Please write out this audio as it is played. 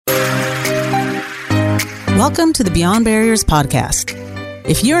Welcome to the Beyond Barriers podcast.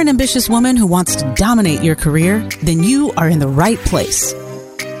 If you're an ambitious woman who wants to dominate your career, then you are in the right place.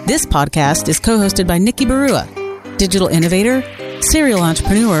 This podcast is co-hosted by Nikki Barua, digital innovator, serial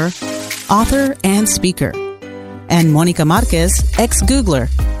entrepreneur, author, and speaker, and Monica Marquez, ex-Googler,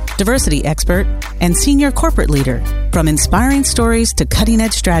 diversity expert, and senior corporate leader. From inspiring stories to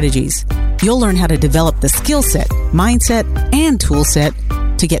cutting-edge strategies, you'll learn how to develop the skill set, mindset, and tool set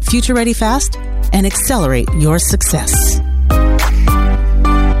to get future-ready fast and accelerate your success.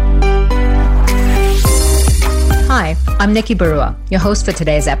 Hi, I'm Nikki Barua, your host for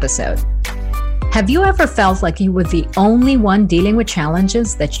today's episode. Have you ever felt like you were the only one dealing with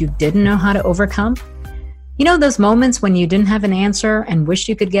challenges that you didn't know how to overcome? You know those moments when you didn't have an answer and wished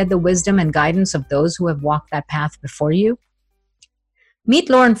you could get the wisdom and guidance of those who have walked that path before you? Meet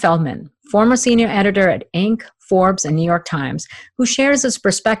Loren Feldman, former senior editor at Inc., Forbes, and New York Times, who shares his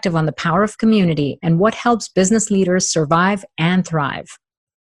perspective on the power of community and what helps business leaders survive and thrive.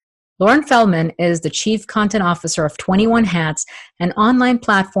 Loren Feldman is the Chief Content Officer of 21 Hats, an online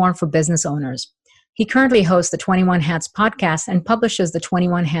platform for business owners. He currently hosts the 21 Hats podcast and publishes the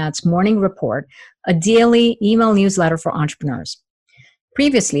 21 Hats Morning Report, a daily email newsletter for entrepreneurs.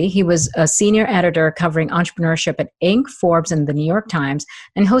 Previously, he was a senior editor covering entrepreneurship at Inc., Forbes, and the New York Times,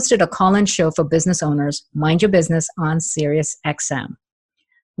 and hosted a call-in show for business owners, Mind Your Business, on SiriusXM.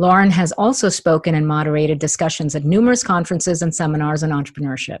 Loren has also spoken and moderated discussions at numerous conferences and seminars on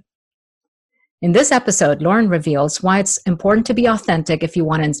entrepreneurship. In this episode, Loren reveals why it's important to be authentic if you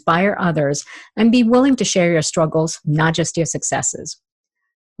want to inspire others and be willing to share your struggles, not just your successes.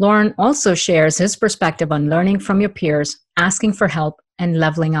 Loren also shares his perspective on learning from your peers, asking for help, and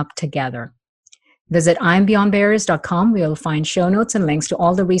leveling up together. Visit I'mBeyondBarriers.com where you'll find show notes and links to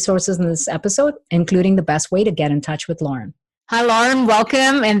all the resources in this episode, including the best way to get in touch with Loren. Hi, Loren.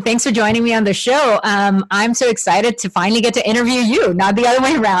 Welcome, and thanks for joining me on the show. I'm so excited to finally get to interview you, not the other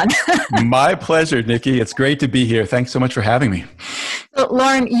way around. My pleasure, Nikki. It's great to be here. Thanks so much for having me. So,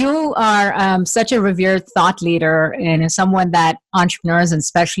 Loren, you are such a revered thought leader and someone that entrepreneurs, and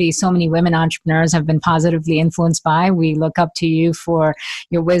especially so many women entrepreneurs, have been positively influenced by. We look up to you for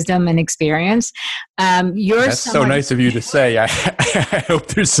your wisdom and experience. That's so nice of you to say. I hope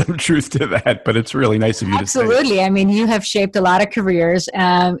there's some truth to that, but it's really nice of you to say. Absolutely. I mean, you have shaped a lot of careers,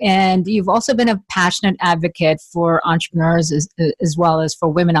 and you've also been a passionate advocate for entrepreneurs as well as for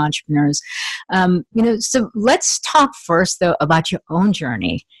women entrepreneurs. So let's talk first, though, about your own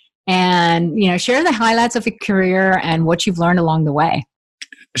journey and, share the highlights of your career and what you've learned along the way.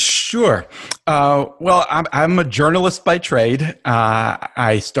 Sure. Well, I'm a journalist by trade.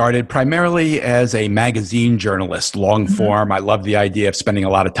 I started primarily as a magazine journalist, long form. I love the idea of spending a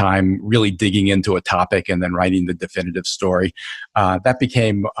lot of time really digging into a topic and then writing the definitive story. That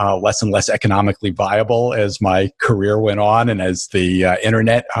became less and less economically viable as my career went on and as the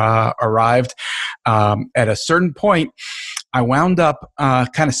internet arrived. At a certain point, I wound up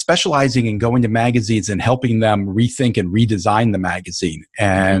kind of specializing in going to magazines and helping them rethink and redesign the magazine.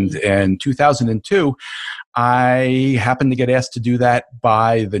 And in 2002, I happened to get asked to do that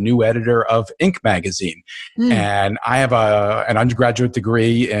by the new editor of Inc. magazine. And I have an undergraduate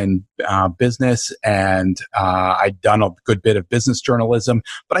degree in business, and I'd done a good bit of business journalism,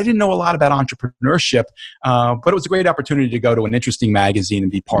 but I didn't know a lot about entrepreneurship. But it was a great opportunity to go to an interesting magazine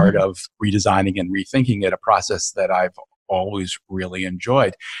and be part of redesigning and rethinking it, a process that I've always really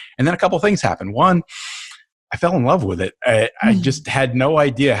enjoyed. And then a couple of things happened. One, I fell in love with it. I just had no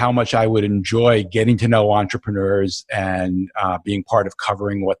idea how much I would enjoy getting to know entrepreneurs and being part of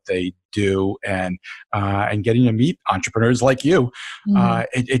covering what they do and getting to meet entrepreneurs like you.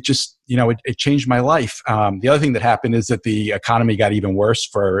 It just, it changed my life. The other thing that happened is that the economy got even worse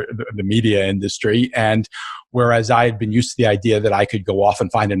for the media industry. And whereas I had been used to the idea that I could go off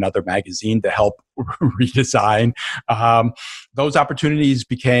and find another magazine to help redesign, those opportunities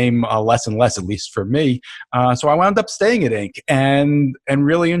became less and less, at least for me. So I wound up staying at Inc. and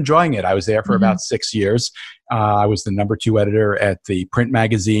really enjoying it. I was there for about 6 years. I was the number 2 editor at the print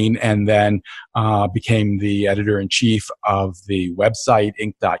magazine, and then became the editor-in-chief of the website,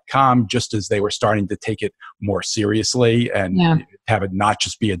 Inc.com, just as they were starting to take it more seriously and have it not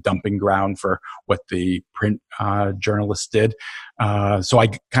just be a dumping ground for what the print journalists did. So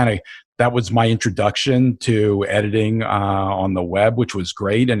that was my introduction to editing on the web, which was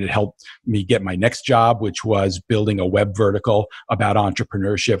great. And it helped me get my next job, which was building a web vertical about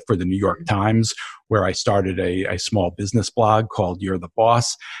entrepreneurship for the New York Times, where I started a small business blog called You're the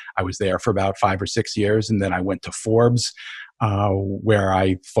Boss. I was there for about 5 or 6 years, and then I went to Forbes. where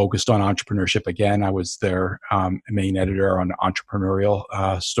I focused on entrepreneurship again. I was their main editor on entrepreneurial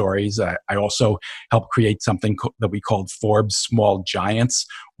stories. I also helped create something that we called Forbes Small Giants,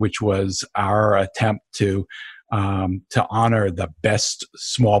 which was our attempt to honor the best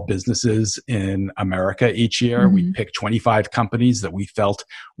small businesses in America each year. Mm-hmm. We picked 25 companies that we felt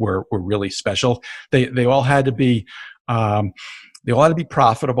were really special. They all had to be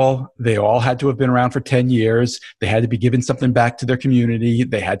profitable. They all had to have been around for 10 years. They had to be giving something back to their community.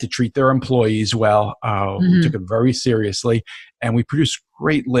 They had to treat their employees well. We took it very seriously. And we produced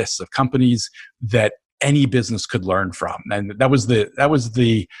great lists of companies that any business could learn from. And that was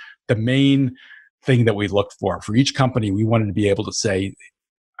the main thing that we looked for. For each company, we wanted to be able to say,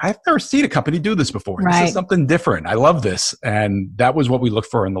 I've never seen a company do this before. Right. This is something different. I love this. And that was what we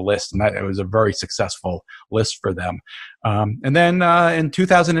looked for in the list. And it was a very successful list for them. And then in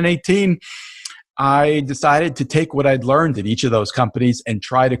 2018, I decided to take what I'd learned at each of those companies and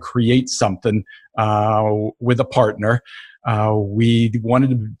try to create something with a partner. We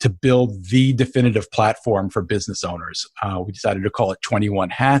wanted to build the definitive platform for business owners. We decided to call it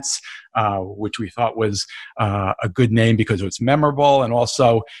 21 Hats, which we thought was a good name because it's memorable and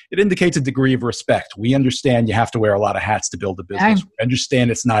also it indicates a degree of respect. We understand you have to wear a lot of hats to build a business. We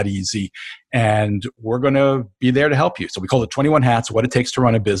understand it's not easy, and we're going to be there to help you. So we called it 21 Hats, what it takes to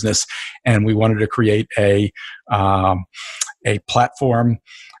run a business, and we wanted to create a platform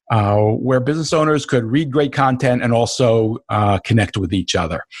where business owners could read great content and also connect with each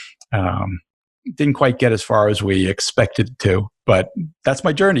other. Didn't quite get as far as we expected to, but that's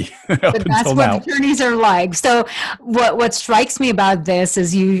my journey up until now. That's what the journeys are like. So what strikes me about this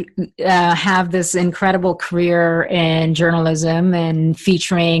is you have this incredible career in journalism and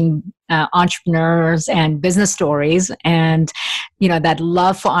featuring entrepreneurs and business stories, and that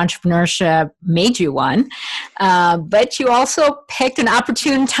love for entrepreneurship made you one, but you also picked an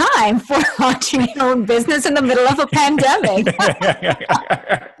opportune time for launching your own business in the middle of a pandemic.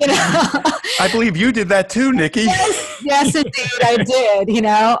 I believe you did that too, Nikki. Yes, indeed, I did.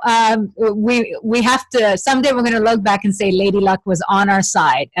 We have to someday we're going to look back and say Lady Luck was on our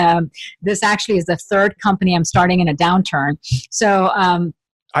side. This actually is the third company I'm starting in a downturn. So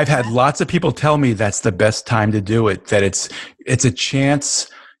I've had lots of people tell me that's the best time to do it, that it's a chance.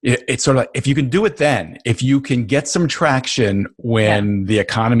 It's sort of like, if you can do it then, if you can get some traction when the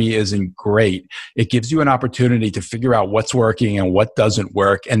economy isn't great, it gives you an opportunity to figure out what's working and what doesn't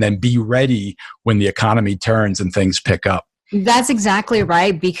work, and then be ready when the economy turns and things pick up. That's exactly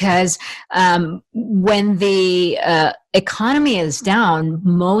right, because when the economy is down,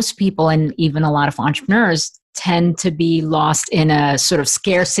 most people, and even a lot of entrepreneurs, tend to be lost in a sort of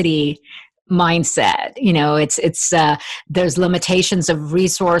scarcity mindset. There's limitations of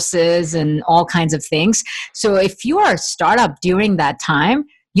resources and all kinds of things. So if you are a startup during that time,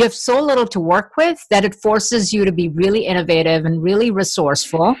 you have so little to work with that it forces you to be really innovative and really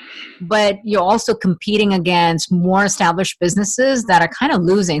resourceful, but you're also competing against more established businesses that are kind of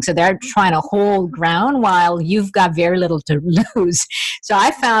losing. So they're trying to hold ground while you've got very little to lose. So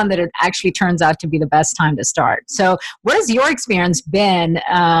I found that it actually turns out to be the best time to start. So what has your experience been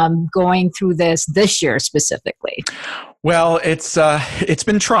going through this year specifically? Well, it's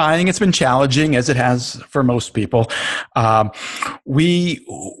been trying. It's been challenging, as it has for most people. We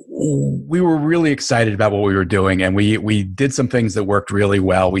were really excited about what we were doing, and we did some things that worked really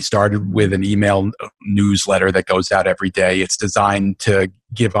well. We started with an email newsletter that goes out every day. It's designed to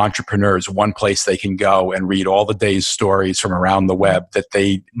give entrepreneurs one place they can go and read all the day's stories from around the web that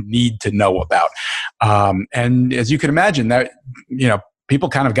they need to know about. And as you can imagine, that people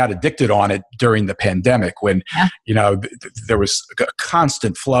kind of got addicted on it during the pandemic when, there was a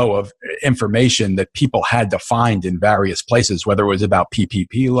constant flow of information that people had to find in various places, whether it was about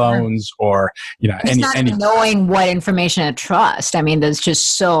PPP loans or, any knowing what information to trust. I mean, there's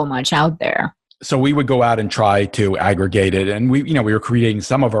just so much out there. So we would go out and try to aggregate it, and we were creating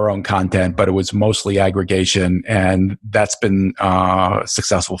some of our own content, but it was mostly aggregation, and that's been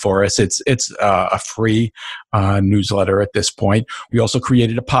successful for us. It's a free newsletter at this point. We also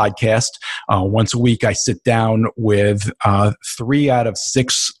created a podcast. Once a week, I sit down with 3 out of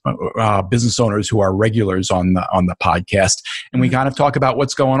 6 business owners who are regulars on the podcast, and we kind of talk about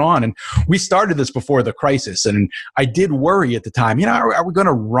what's going on. And we started this before the crisis, and I did worry at the time. Are we going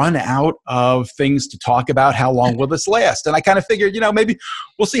to run out of things to talk about? How long will this last? And I kind of figured, maybe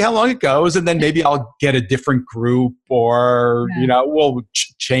we'll see how long it goes, and then maybe I'll get a different group, or we'll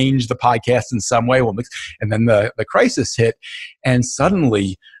change the podcast in some way. We'll mix, and then the crisis hit, and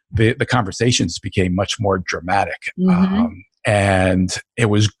suddenly the conversations became much more dramatic. Mm-hmm. And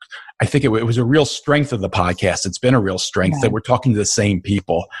I think it was a real strength of the podcast. It's been a real strength that we're talking to the same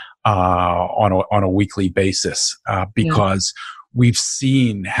people on a weekly basis because we've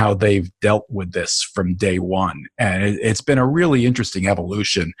seen how they've dealt with this from day one. And it's been a really interesting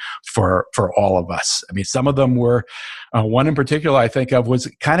evolution for all of us. I mean, some of them were, one in particular I think of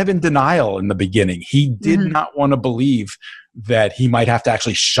was kind of in denial in the beginning. He did not want to believe that he might have to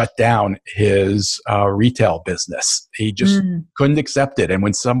actually shut down his retail business. He just couldn't accept it. And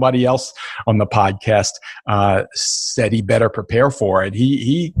when somebody else on the podcast said he better prepare for it,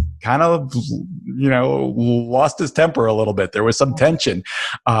 he kind of, lost his temper a little bit. There was some tension.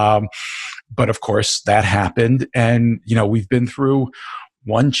 But of course that happened. And, we've been through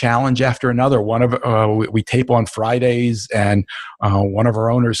one challenge after another. We tape on Fridays, and one of our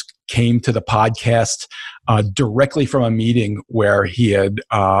owners came to the podcast directly from a meeting where he had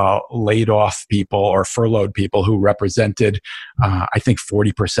laid off people or furloughed people who represented, I think,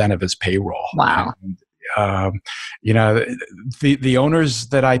 40% of his payroll. Wow. And, the owners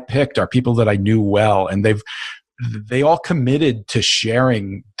that I picked are people that I knew well, and they all committed to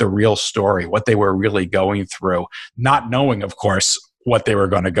sharing the real story, what they were really going through, not knowing, of course, what they were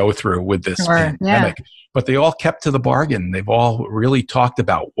going to go through with this pandemic. Yeah. But they all kept to the bargain. They've all really talked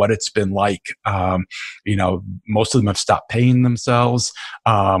about what it's been like. Most of them have stopped paying themselves.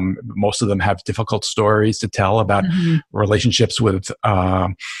 Most of them have difficult stories to tell about relationships with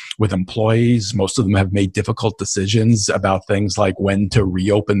employees. Most of them have made difficult decisions about things like when to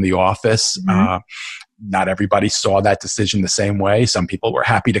reopen the office. Not everybody saw that decision the same way. Some people were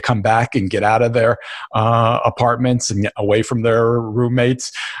happy to come back and get out of their apartments and get away from their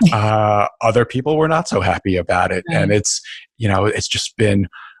roommates. Other people were not so happy about it. And it's just been,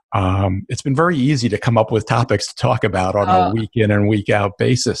 it's been very easy to come up with topics to talk about on a week in and week out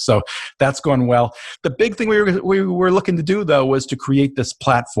basis. So that's going well. The big thing we were looking to do, though, was to create this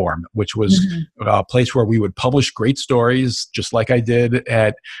platform, which was a place where we would publish great stories, just like I did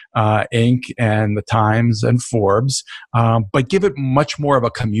at Inc. and The Times and Forbes, but give it much more of a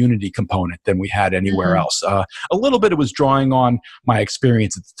community component than we had anywhere else. A little bit it was drawing on my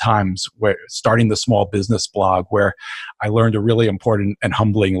experience at The Times, where starting the small business blog, where I learned a really important and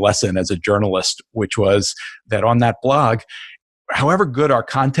humbling lesson as a journalist, which was that on that blog, however good our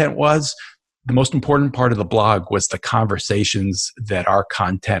content was, the most important part of the blog was the conversations that our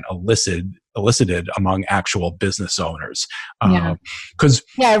content elicited among actual business owners. I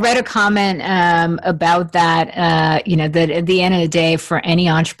read a comment about that, that at the end of the day, for any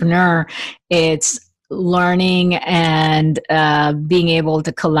entrepreneur, it's learning and being able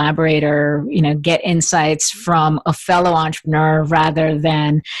to collaborate or get insights from a fellow entrepreneur rather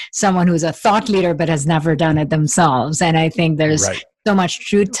than someone who's a thought leader but has never done it themselves. And I think there's so much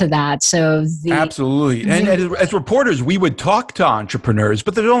truth to that. So absolutely. And as reporters, we would talk to entrepreneurs,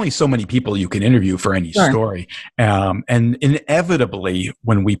 but there's only so many people you can interview for any story. And inevitably,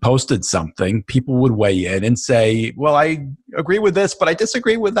 when we posted something, people would weigh in and say, well, I agree with this, but I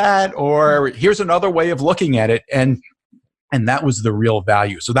disagree with that, or here's another way of looking at it. And that was the real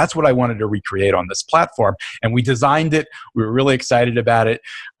value. So that's what I wanted to recreate on this platform. And we designed it. We were really excited about it.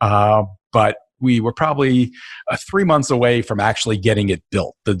 But we were probably 3 months away from actually getting it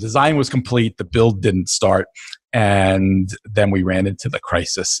built. The design was complete. The build didn't start. And then we ran into the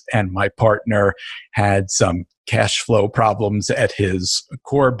crisis. And my partner had some cash flow problems at his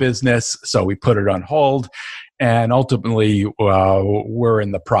core business. So we put it on hold. And ultimately, we're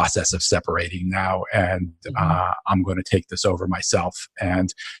in the process of separating now, and I'm going to take this over myself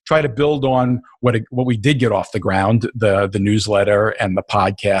and try to build on what we did get off the ground, the newsletter and the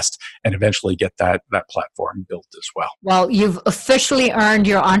podcast, and eventually get that platform built as well. Well, you've officially earned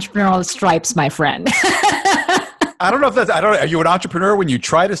your entrepreneurial stripes, my friend. I don't know if are you an entrepreneur when you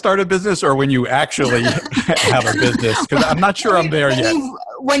try to start a business or when you actually have a business? Because I'm not sure I'm there yet.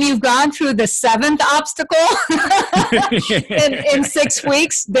 When you've gone through the 7th obstacle in 6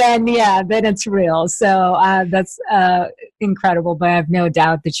 weeks, then it's real. So that's incredible, but I have no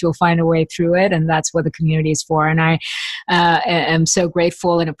doubt that you'll find a way through it, and that's what the community is for. And I am so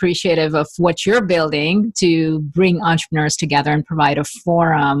grateful and appreciative of what you're building to bring entrepreneurs together and provide a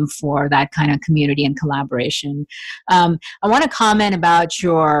forum for that kind of community and collaboration. I want to comment about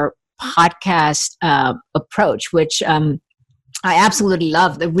your podcast approach, which I absolutely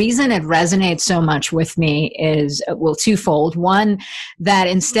love. The reason it resonates so much with me is, twofold. One, that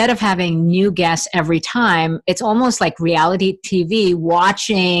instead of having new guests every time, it's almost like reality TV,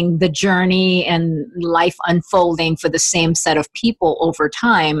 watching the journey and life unfolding for the same set of people over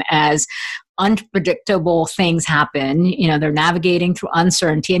time as unpredictable things happen. They're navigating through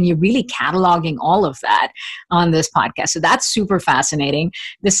uncertainty, and you're really cataloging all of that on this podcast. So that's super fascinating.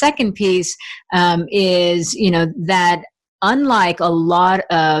 The second piece is, that unlike a lot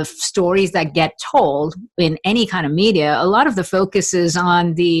of stories that get told in any kind of media, a lot of the focus is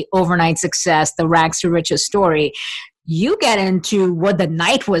on the overnight success, the rags to riches story. You get into what the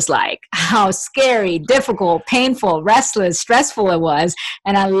night was like, how scary, difficult, painful, restless, stressful it was.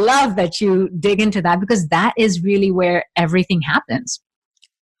 And I love that you dig into that, because that is really where everything happens.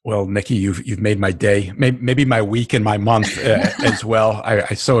 Well, Nikki, you've made my day, maybe my week and my month as well.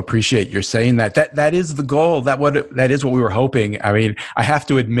 I so appreciate your saying that. That is the goal. That is what we were hoping. I mean, I have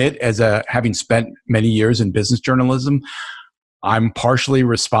to admit, having spent many years in business journalism, I'm partially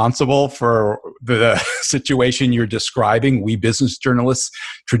responsible for the situation you're describing. We business journalists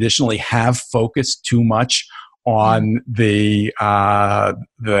traditionally have focused too much on the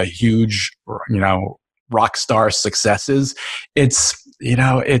huge, rock star successes. It's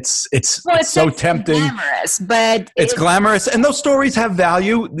so tempting. Glamorous, but it's glamorous, and those stories have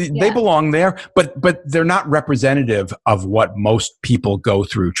value. They belong there, but they're not representative of what most people go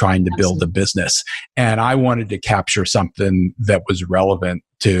through trying to build a business. And I wanted to capture something that was relevant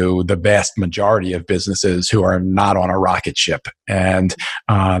to the vast majority of businesses who are not on a rocket ship, and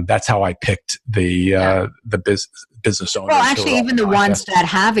that's how I picked the business owners. Well, actually, even the ones that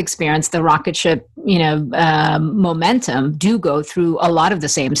have experienced the rocket ship, momentum do go through a lot of the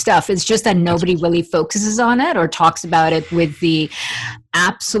same stuff. It's just that nobody really focuses on it or talks about it with the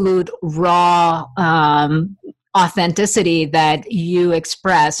absolute raw authenticity that you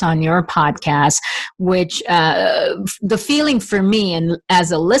express on your podcast, which the feeling for me and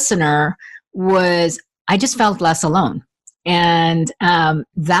as a listener was I just felt less alone. And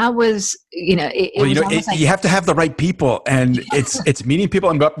that was, you have to have the right people, and it's meeting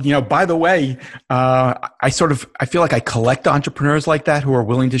people. And by the way, I feel like I collect entrepreneurs like that who are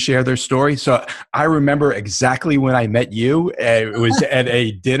willing to share their story. So I remember exactly when I met you. It was at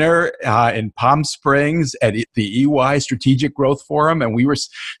a dinner in Palm Springs at the EY Strategic Growth Forum, and we were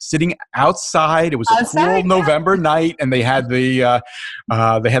sitting outside. It was a cool November night, and they had the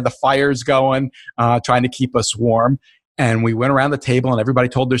fires going, trying to keep us warm. And we went around the table and everybody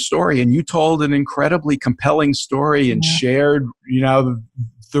told their story. And you told an incredibly compelling story and shared,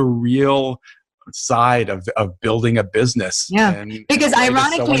 the real side of building a business. Yeah, and because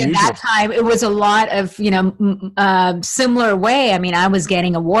ironically at that time, it was a lot of, similar way. I mean, I was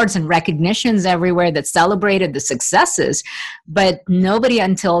getting awards and recognitions everywhere that celebrated the successes, but nobody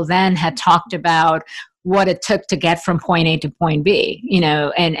until then had talked about what it took to get from point A to point B,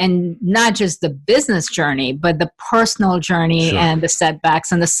 and not just the business journey, but the personal journey and the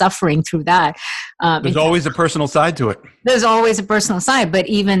setbacks and the suffering through that. There's always a personal side to it. There's always a personal side, but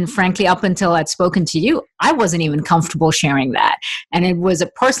even frankly, up until I'd spoken to you, I wasn't even comfortable sharing that. And it was a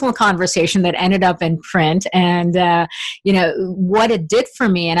personal conversation that ended up in print, and, what it did for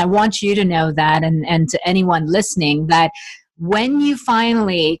me. And I want you to know that, and to anyone listening, that when you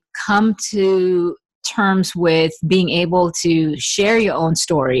finally come to terms with being able to share your own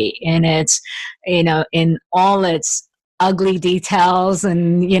story in its, in all its ugly details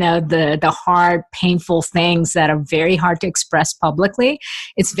and, the hard, painful things that are very hard to express publicly,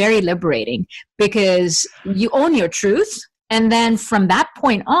 it's very liberating because you own your truth. And then from that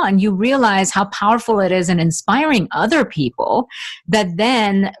point on, you realize how powerful it is in inspiring other people that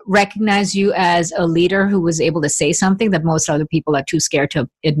then recognize you as a leader who was able to say something that most other people are too scared to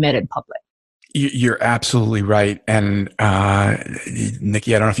admit in public. You're absolutely right. And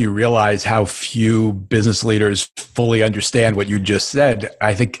Nikki, I don't know if you realize how few business leaders fully understand what you just said.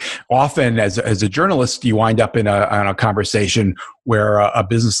 I think often as a journalist, you wind up in a conversation where a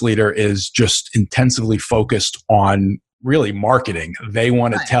business leader is just intensively focused on really marketing. They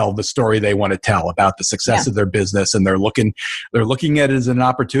want to tell the story they want to tell about the success of their business, and they're looking at it as an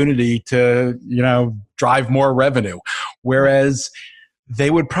opportunity to, drive more revenue. Whereas they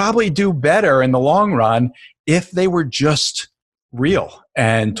would probably do better in the long run if they were just real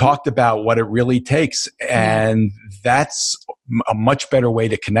and talked about what it really takes. And that's a much better way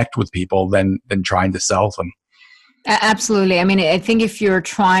to connect with people than trying to sell them. Absolutely. I mean, I think if you're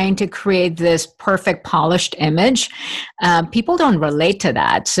trying to create this perfect polished image, people don't relate to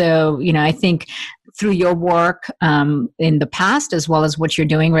that. So, I think through your work in the past, as well as what you're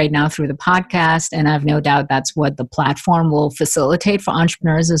doing right now through the podcast, and I have no doubt that's what the platform will facilitate for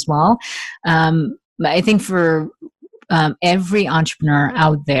entrepreneurs as well. I think for every entrepreneur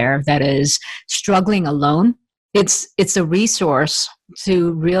out there that is struggling alone, it's a resource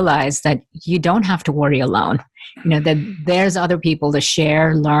to realize that you don't have to worry alone. that there's other people to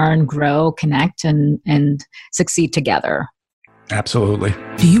share, learn, grow, connect, and succeed together. Absolutely.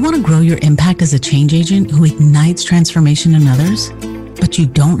 Do you want to grow your impact as a change agent who ignites transformation in others, but you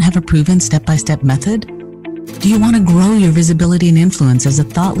don't have a proven step-by-step method? Do you want to grow your visibility and influence as a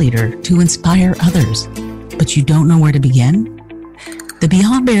thought leader to inspire others, but you don't know where to begin? The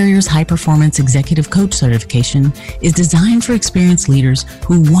Beyond Barriers High Performance Executive Coach Certification is designed for experienced leaders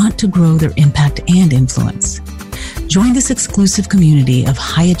who want to grow their impact and influence. Join this exclusive community of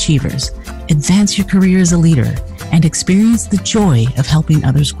high achievers, advance your career as a leader, and experience the joy of helping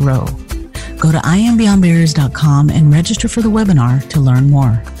others grow. Go to IamBeyondBarriers.com and register for the webinar to learn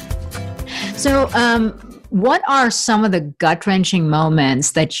more. So, what are some of the gut-wrenching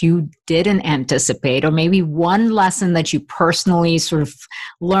moments that you didn't anticipate, or maybe one lesson that you personally sort of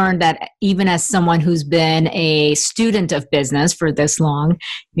learned that even as someone who's been a student of business for this long,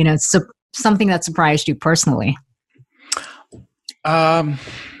 something that surprised you personally? Oh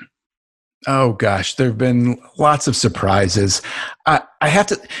gosh, there have been lots of surprises. I have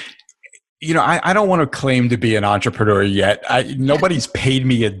to, I don't want to claim to be an entrepreneur yet. Nobody's paid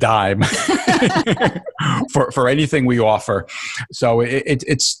me a dime for anything we offer. So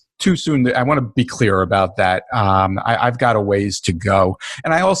it's too soon. I want to be clear about that. I've got a ways to go.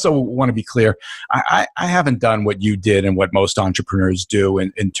 And I also want to be clear, I haven't done what you did and what most entrepreneurs do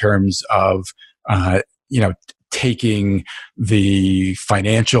in terms of, taking the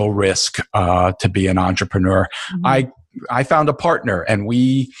financial risk to be an entrepreneur. Mm-hmm. I found a partner, and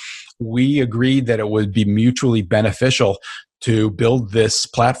we agreed that it would be mutually beneficial to build this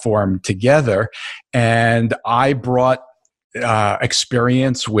platform together. And I brought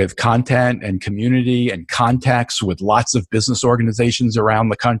experience with content and community and contacts with lots of business organizations around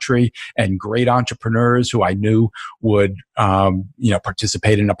the country and great entrepreneurs who I knew would,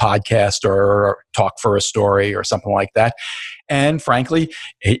 participate in a podcast or talk for a story or something like that. And frankly,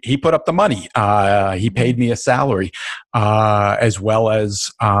 he put up the money. He paid me a salary, as well as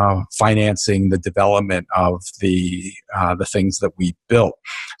financing the development of the things that we built.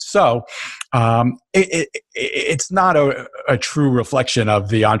 So it's not a true reflection of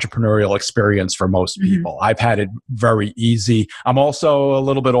the entrepreneurial experience for most people. Mm-hmm. I've had it very easy. I'm also a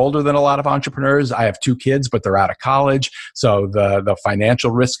little bit older than a lot of entrepreneurs. I have 2 kids, but they're out of college. So the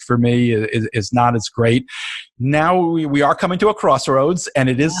financial risk for me is not as great. Now we are coming to a crossroads, and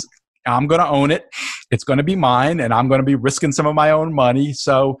it is, I'm going to own it. It's going to be mine, and I'm going to be risking some of my own money.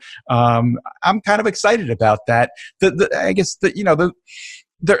 So I'm kind of excited about that. I guess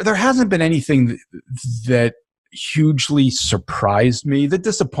there hasn't been anything that hugely surprised me. The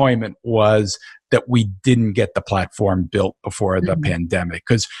disappointment was that we didn't get the platform built before the pandemic.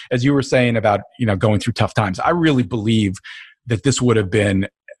 Because as you were saying about, going through tough times, I really believe that this would have been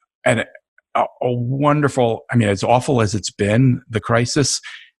a wonderful, as awful as it's been, the crisis,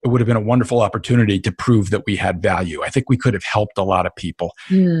 it would have been a wonderful opportunity to prove that we had value. I think we could have helped a lot of people.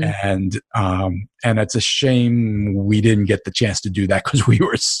 And it's a shame we didn't get the chance to do that because we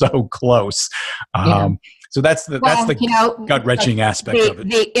were so close. So that's the gut-wrenching aspect of it.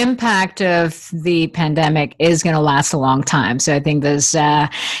 The impact of the pandemic is going to last a long time. So I think there's,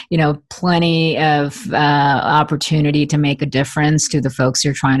 plenty of opportunity to make a difference to the folks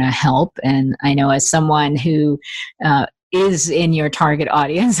you're trying to help. And I know as someone who is in your target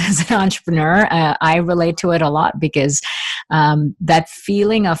audience as an entrepreneur, I relate to it a lot because that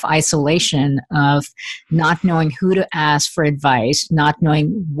feeling of isolation, of not knowing who to ask for advice, not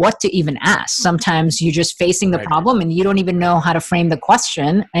knowing what to even ask. Sometimes you're just facing the problem and you don't even know how to frame the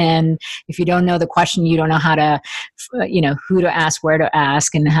question. And if you don't know the question, you don't know how to, who to ask, where to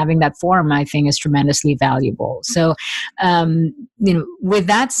ask, and having that forum, I think, is tremendously valuable. So, with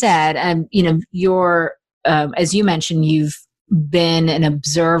that said, you're, as you mentioned, you've been an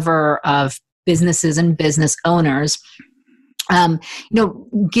observer of businesses and business owners.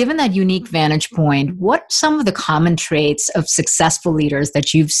 Given that unique vantage point, what are some of the common traits of successful leaders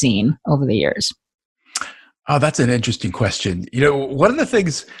that you've seen over the years? Oh, that's an interesting question. One of the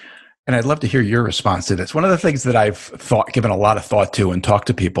things, and I'd love to hear your response to this, one of the things that I've given a lot of thought to and talked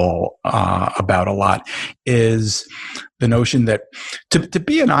to people about a lot is the notion that to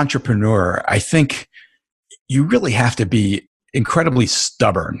be an entrepreneur, I think you really have to be incredibly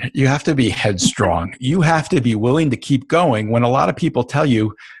stubborn. You have to be headstrong. You have to be willing to keep going when a lot of people tell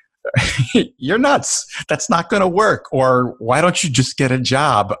you, you're nuts. That's not going to work. Or why don't you just get a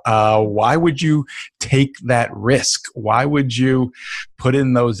job? Why would you take that risk? Why would you put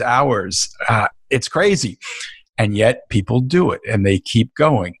in those hours? It's crazy. And yet people do it and they keep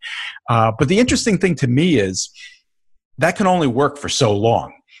going. But the interesting thing to me is that can only work for so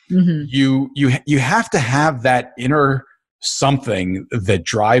long. Mm-hmm. You have to have that inner something that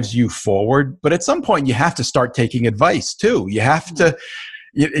drives you forward. But at some point, you have to start taking advice too. You have to.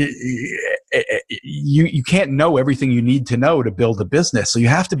 You can't know everything you need to know to build a business. So you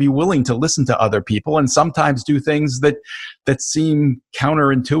have to be willing to listen to other people and sometimes do things that seem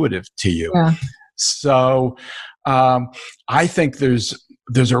counterintuitive to you. Yeah. So I think there's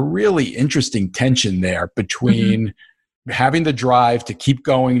a really interesting tension there between having the drive to keep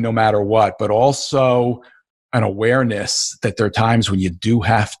going no matter what, but also an awareness that there are times when you do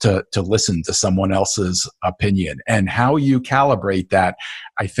have to listen to someone else's opinion, and how you calibrate that,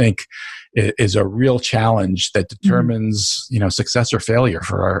 I think, is a real challenge that determines, success or failure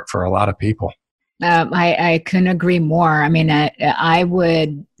for a lot of people. I couldn't agree more. I mean, I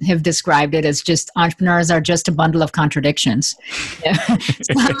would have described it as just entrepreneurs are just a bundle of contradictions.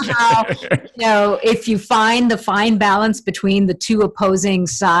 Somehow, if you find the fine balance between the two opposing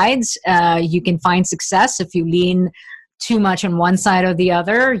sides, you can find success. If you lean too much on one side or the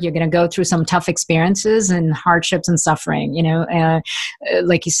other, you're going to go through some tough experiences and hardships and suffering.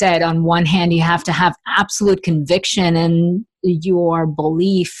 Like you said, on one hand, you have to have absolute conviction in your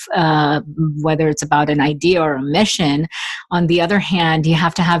belief, whether it's about an idea or a mission. On the other hand, you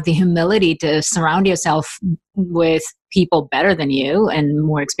have to have the humility to surround yourself with people better than you and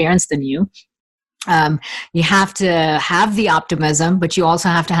more experienced than you. You have to have the optimism, but you also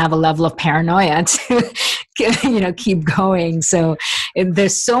have to have a level of paranoia to, keep going. So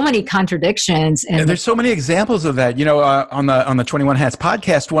there's so many contradictions, and there's so many examples of that. On the 21 Hats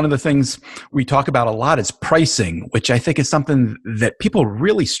podcast, one of the things we talk about a lot is pricing, which I think is something that people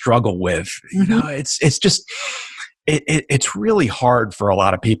really struggle with. It's just. It's really hard for a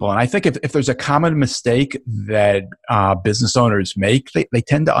lot of people. And I think if there's a common mistake that business owners make, they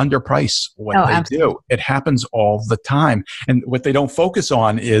tend to underprice what they absolutely do. It happens all the time. And what they don't focus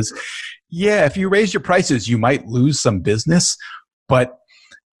on is, if you raise your prices, you might lose some business, but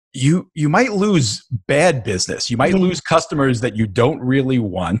you might lose bad business. You might lose customers that you don't really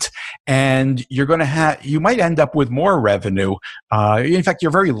want, and you might end up with more revenue. In fact,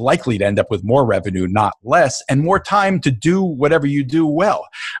 you're very likely to end up with more revenue, not less, and more time to do whatever you do well.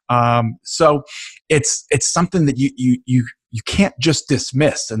 So it's something that you can't just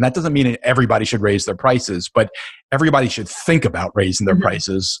dismiss. And that doesn't mean everybody should raise their prices, but everybody should think about raising their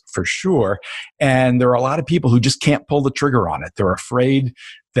prices for sure. And there are a lot of people who just can't pull the trigger on it. They're afraid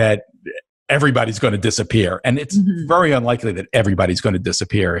that everybody's going to disappear. And it's very unlikely that everybody's going to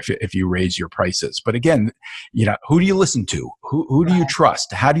disappear if you raise your prices. But again, who do you listen to? Who do you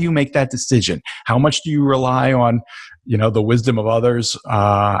trust? How do you make that decision? How much do you rely on, the wisdom of others?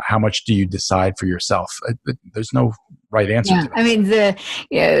 How much do you decide for yourself? There's no right answer to that. I mean, the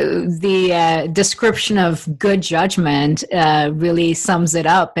description of good judgment really sums it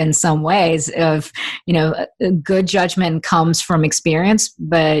up in some ways. Of good judgment comes from experience,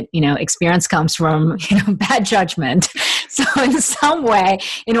 but experience comes from bad judgment. So in some way,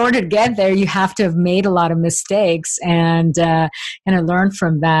 in order to get there, you have to have made a lot of mistakes and learn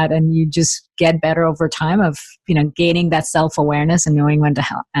from that, and you just get better over time of gaining that self-awareness and knowing when to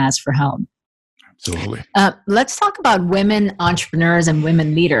ask for help. Absolutely. Let's talk about women entrepreneurs and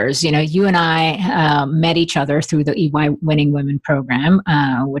women leaders. You and I met each other through the EY Winning Women program,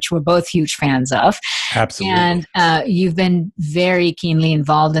 which we're both huge fans of. Absolutely. And you've been very keenly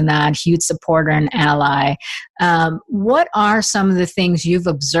involved in that, huge supporter and ally. What are some of the things you've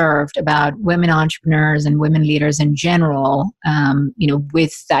observed about women entrepreneurs and women leaders in general,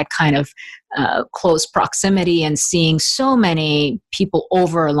 with that kind of close proximity and seeing so many people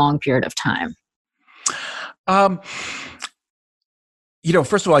over a long period of time? First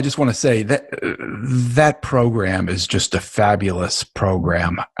of all, I just want to say that program is just a fabulous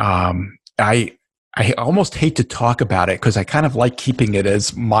program. I almost hate to talk about it because I kind of like keeping it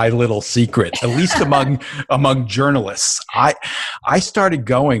as my little secret, at least among journalists. I started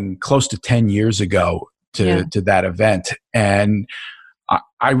going close to 10 years ago to that event, and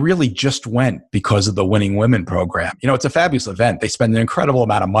I really just went because of the Winning Women program. It's a fabulous event. They spend an incredible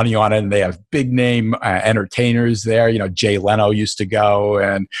amount of money on it, and they have big name entertainers there. Jay Leno used to go,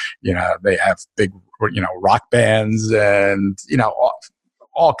 and they have big rock bands and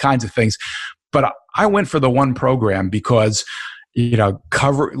all kinds of things. But I went for the one program because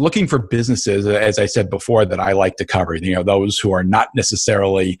looking for businesses, as I said before, that I like to cover, those who are not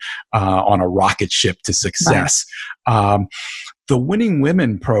necessarily on a rocket ship to success. Right. The Winning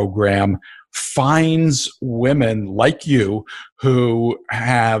Women program finds women like you who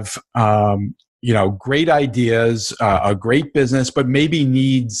have, great ideas, a great business, but maybe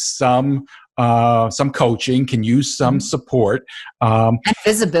need some some coaching, can use some support, and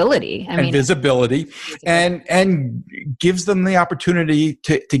visibility. Visibility, and gives them the opportunity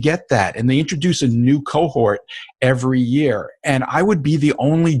to get that. And they introduce a new cohort every year. And I would be the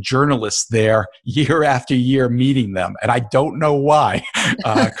only journalist there year after year meeting them. And I don't know why,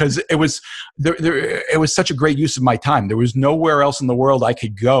 because it was such a great use of my time. There was nowhere else in the world I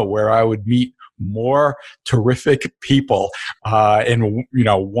could go where I would meet more terrific people in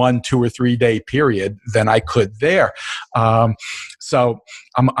 1, 2, or 3 day period than I could there. So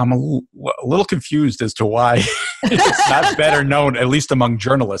I'm a little confused as to why it's not better known, at least among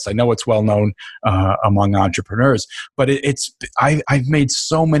journalists. I know it's well known among entrepreneurs, but I've made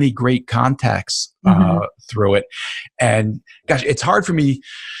so many great contacts through it, and gosh, it's hard for me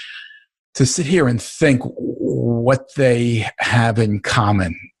to sit here and think what they have in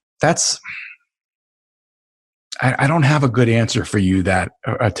common. I don't have a good answer for you to that.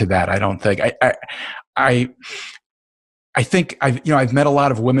 I don't think. I think I've met a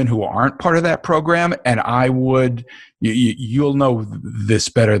lot of women who aren't part of that program, and I would. You'll know this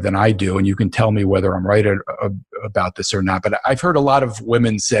better than I do, and you can tell me whether I'm right about this or not. But I've heard a lot of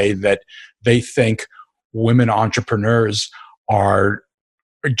women say that they think women entrepreneurs are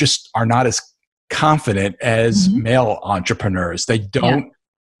not as confident as male entrepreneurs. They don't. Yeah.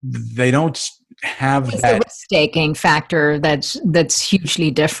 They don't have it's that the risk-taking factor that's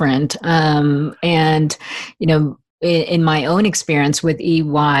hugely different. And in my own experience with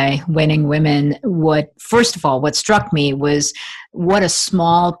EY Winning Women, what struck me was what a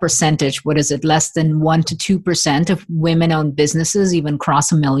small percentage, what is it, less than 1 to 2% of women-owned businesses even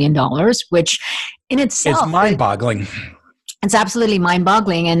cross $1 million, which in itself is mind-boggling. It's absolutely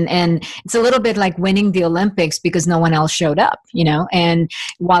mind-boggling, and it's a little bit like winning the Olympics because no one else showed up, and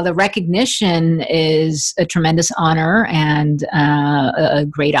while the recognition is a tremendous honor and a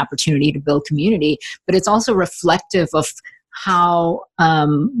great opportunity to build community, but it's also reflective of how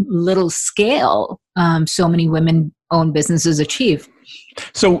little scale so many women-owned businesses achieve.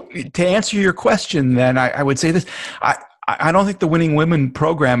 So to answer your question, then, I would say this. I don't think the Winning Women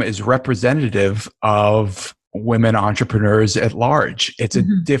program is representative of women entrepreneurs at large. It's a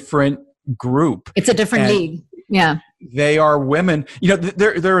different group. It's a different league. Yeah. They are women.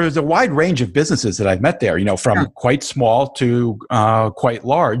 There is a wide range of businesses that I've met there, from quite small to quite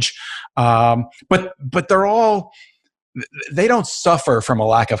large. But they don't suffer from a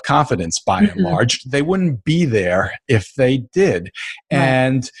lack of confidence by and large. They wouldn't be there if they did. Right.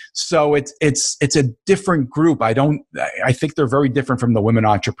 And so it's a different group. I think they're very different from the women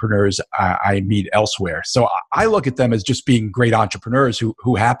entrepreneurs I meet elsewhere. So I look at them as just being great entrepreneurs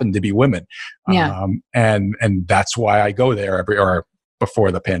who happen to be women. Yeah. And that's why I go there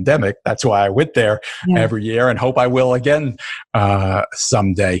before the pandemic. That's why I went there every year and hope I will again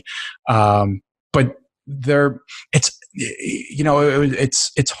someday. But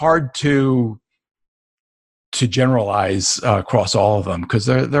it's hard to generalize across all of them because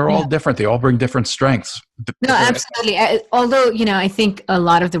they're all different. They all bring different strengths. No, absolutely. Although, I think a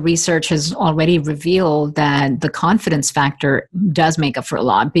lot of the research has already revealed that the confidence factor does make up for a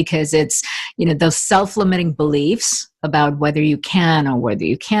lot because it's, those self-limiting beliefs about whether you can or whether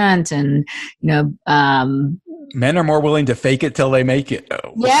you can't. And, men are more willing to fake it till they make it.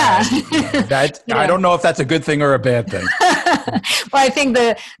 Yeah. I don't know if that's a good thing or a bad thing. Well, I think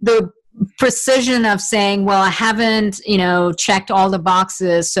the precision of saying, well, I haven't, checked all the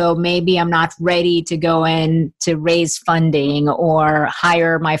boxes, so maybe I'm not ready to go in to raise funding or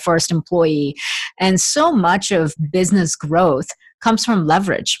hire my first employee. And so much of business growth comes from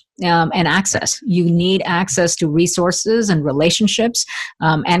leverage and access. You need access to resources and relationships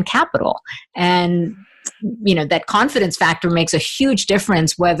and capital. And that confidence factor makes a huge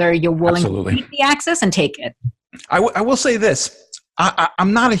difference whether you're willing to keep the access and take it. I will say this.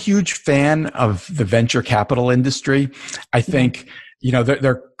 I'm not a huge fan of the venture capital industry. I think,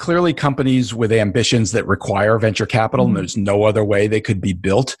 there are clearly companies with ambitions that require venture capital, and there's no other way they could be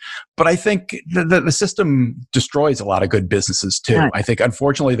built. But I think the system destroys a lot of good businesses too. Right. I think,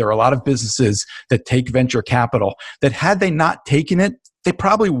 unfortunately, there are a lot of businesses that take venture capital that had they not taken it, they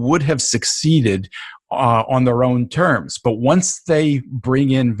probably would have succeeded on their own terms. But once they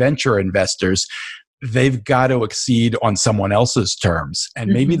bring in venture investors, they've got to exceed on someone else's terms.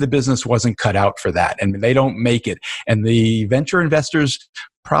 And maybe the business wasn't cut out for that. And they don't make it. And the venture investors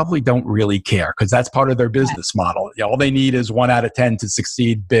probably don't really care because that's part of their business model. All they need is 1 out of 10 to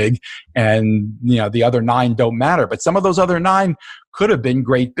succeed big. And, the other 9 don't matter. But some of those other 9 could have been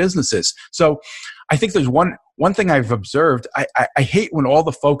great businesses. So I think there's one one thing I've observed, I hate when all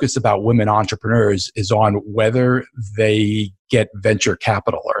the focus about women entrepreneurs is on whether they get venture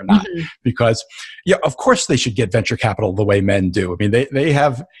capital or not. Mm-hmm. Because, yeah, of course they should get venture capital the way men do. I mean, they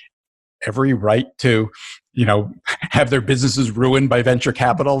have every right to, have their businesses ruined by venture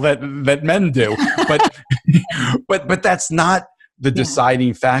capital that men do. But that's not the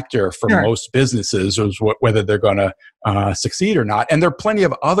deciding factor for most businesses, is whether they're going to succeed or not. And there are plenty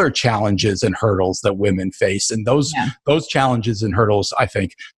of other challenges and hurdles that women face. And those challenges and hurdles, I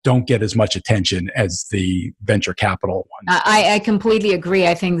think, don't get as much attention as the venture capital ones. I completely agree.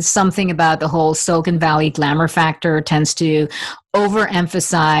 I think something about the whole Silicon Valley glamour factor tends to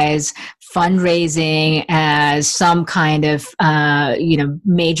overemphasize fundraising as some kind of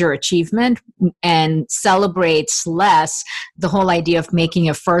major achievement, and celebrates less the whole idea of making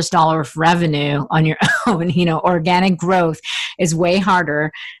a first dollar of revenue on your own. Organic growth is way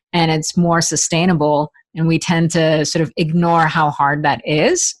harder and it's more sustainable. And we tend to sort of ignore how hard that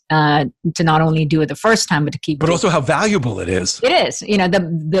is to not only do it the first time, but to keep. But also how valuable it is. It is.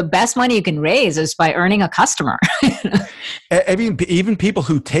 The best money you can raise is by earning a customer. Even people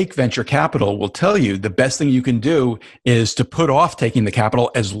who take venture capital will tell you the best thing you can do is to put off taking the capital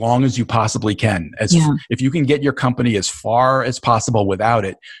as long as you possibly can. If you can get your company as far as possible without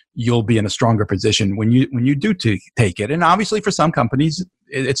it, you'll be in a stronger position when you do take it. And obviously, for some companies,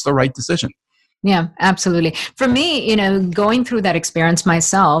 it's the right decision. Yeah, absolutely. For me, going through that experience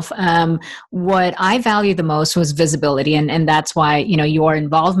myself, what I value the most was visibility. And that's why, your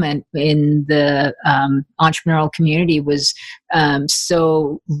involvement in the entrepreneurial community was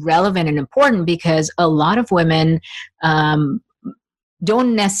so relevant and important, because a lot of women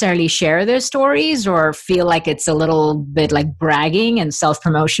don't necessarily share their stories or feel like it's a little bit like bragging, and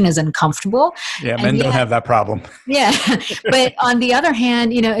self-promotion is uncomfortable. Yeah, men don't have that problem. Yeah. But on the other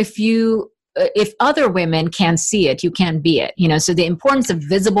hand, if other women can't see it, you can't be it. So the importance of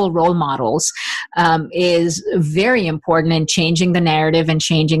visible role models is very important in changing the narrative and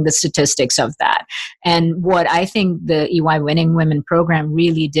changing the statistics of that. And what I think the EY Winning Women program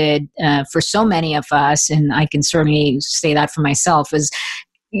really did for so many of us, and I can certainly say that for myself, is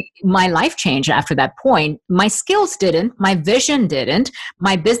my life changed after that point. My skills didn't, my vision didn't,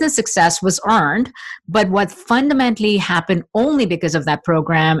 my business success was earned. But what fundamentally happened only because of that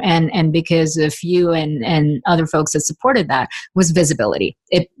program and because of you and other folks that supported that was visibility.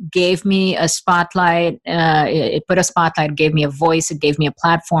 It gave me a spotlight, it put a spotlight, gave me a voice, it gave me a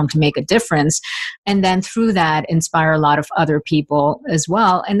platform to make a difference. And then through that, inspire a lot of other people as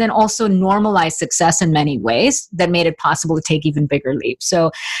well. And then also normalize success in many ways that made it possible to take even bigger leaps.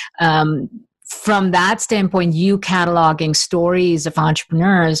 So from that standpoint, you cataloging stories of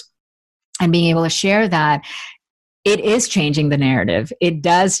entrepreneurs and being able to share that, it is changing the narrative. It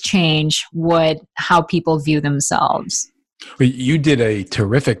does change how people view themselves. You did a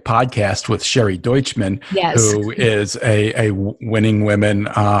terrific podcast with Sherry Deutschman, who is a Winning Women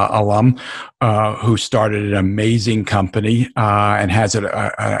alum, who started an amazing company and has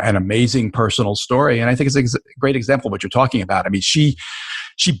an amazing personal story. And I think it's a great example of what you're talking about. I mean, she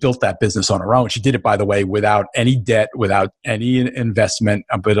built that business on her own. She did it, by the way, without any debt, without any investment,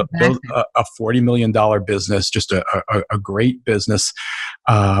 but built a $40 million business, just a great business,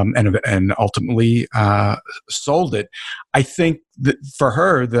 and ultimately sold it. I think that for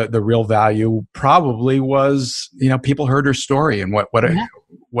her, the real value probably was, people heard her story and what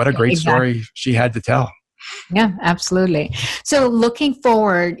a great story she had to tell. Yeah, absolutely. So looking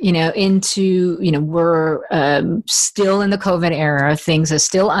forward, into, we're still in the COVID era. Things are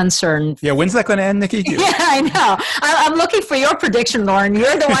still uncertain. Yeah. When's that going to end, Nikki? Yeah, I know. I'm looking for your prediction, Lauren.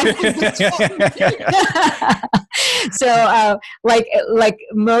 You're the one. So like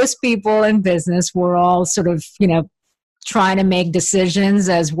most people in business, we're all sort of, trying to make decisions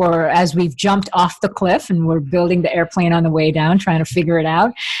as we've jumped off the cliff and we're building the airplane on the way down, trying to figure it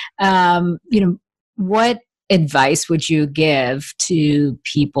out. What advice would you give to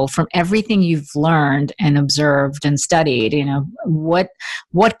people from everything you've learned and observed and studied? What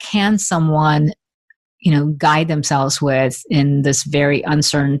can someone, guide themselves with in this very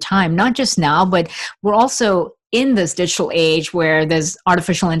uncertain time? Not just now, but we're also in this digital age where there's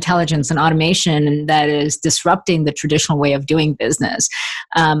artificial intelligence and automation that is disrupting the traditional way of doing business.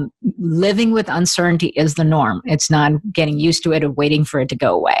 Living with uncertainty is the norm. It's not getting used to it or waiting for it to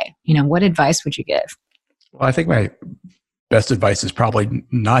go away. What advice would you give? Well, I think my best advice is probably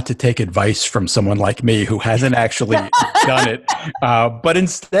not to take advice from someone like me who hasn't actually done it, but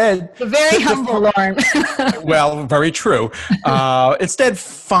instead... Very humble, Lauren. Well, very true. Instead,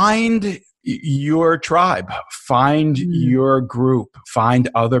 find your tribe, find your group, find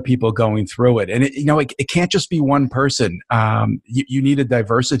other people going through it. And it can't just be one person. You need a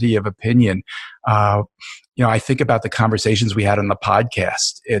diversity of opinion. I think about the conversations we had on the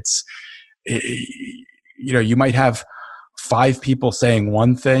podcast. You might have 5 people saying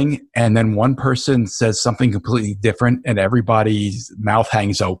one thing, and then one person says something completely different, and everybody's mouth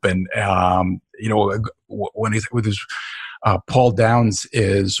hangs open. Paul Downs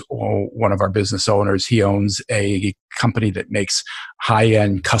is one of our business owners. He owns a company that makes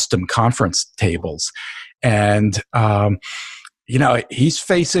high-end custom conference tables. And, he's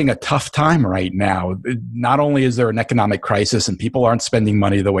facing a tough time right now. Not only is there an economic crisis and people aren't spending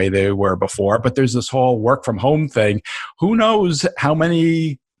money the way they were before, but there's this whole work from home thing. Who knows how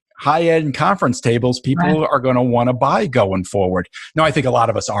many high-end conference tables people are going to want to buy going forward. Now, I think a lot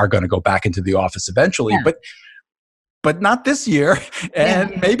of us are going to go back into the office eventually, but not this year,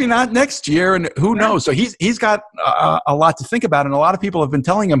 and maybe not next year, and who knows? So he's got a lot to think about, and a lot of people have been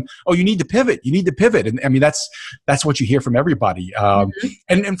telling him, "Oh, you need to pivot. You need to pivot." And I mean, that's what you hear from everybody.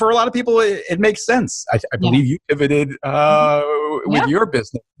 And for a lot of people, it makes sense. I believe you pivoted with your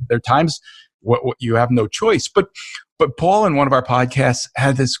business. There are times what you have no choice, but Paul in one of our podcasts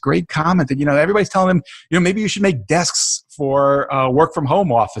had this great comment that everybody's telling him, maybe you should make desks for work from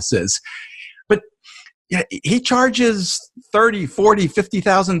home offices. He charges $30,000, $40,000,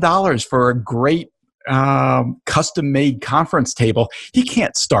 $50,000 for a great custom-made conference table. He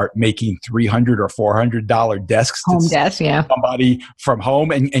can't start making $300 or $400 desks home desk, somebody from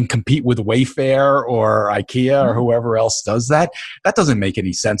home and compete with Wayfair or IKEA or whoever else does that. That doesn't make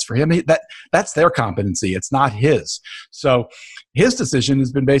any sense for him. That's their competency. It's not his. So his decision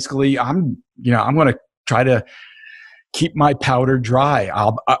has been basically, I'm going to try to keep my powder dry.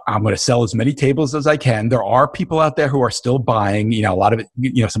 I'm going to sell as many tables as I can. There are people out there who are still buying, a lot of it,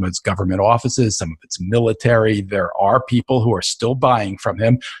 some of it's government offices, some of it's military. There are people who are still buying from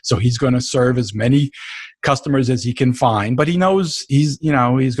him. So he's going to serve as many customers as he can find, but he knows he's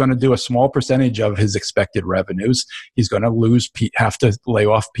going to do a small percentage of his expected revenues. He's going to have to lay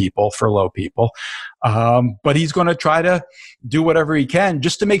off people, furlough people. But he's going to try to do whatever he can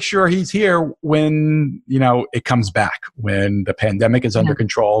just to make sure he's here when, it comes back, when the pandemic is under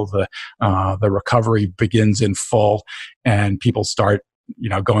control, the recovery begins in full, and people start,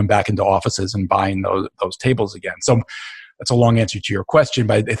 going back into offices and buying those tables again. So that's a long answer to your question,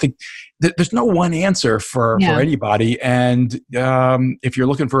 but I think there's no one answer for anybody. And if you're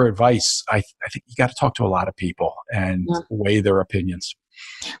looking for advice, I think you got to talk to a lot of people and weigh their opinions.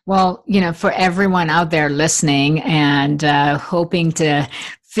 Well, for everyone out there listening and hoping to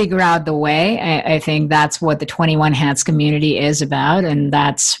figure out the way, I think that's what the 21 Hats community is about. And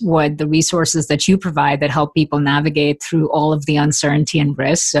that's what the resources that you provide that help people navigate through all of the uncertainty and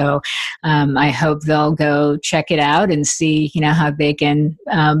risk. So I hope they'll go check it out and see, how they can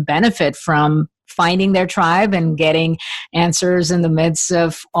benefit from finding their tribe and getting answers in the midst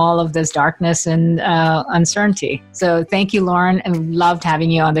of all of this darkness and uncertainty. So thank you, Lauren, and loved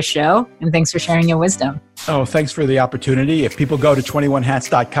having you on the show. And thanks for sharing your wisdom. Oh, thanks for the opportunity. If people go to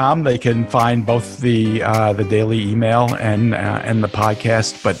 21hats.com, they can find both the daily email and the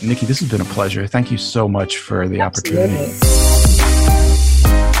podcast. But Nikki, this has been a pleasure. Thank you so much for the opportunity.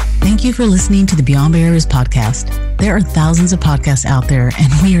 Thank you for listening to the Beyond Barriers podcast. There are thousands of podcasts out there,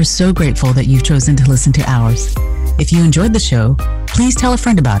 and we are so grateful that you've chosen to listen to ours. If you enjoyed the show, please tell a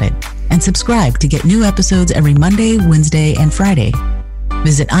friend about it and subscribe to get new episodes every Monday, Wednesday, and Friday.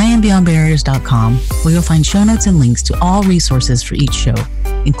 Visit IamBeyondBarriers.com, where you'll find show notes and links to all resources for each show,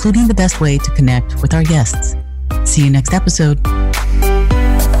 including the best way to connect with our guests. See you next episode.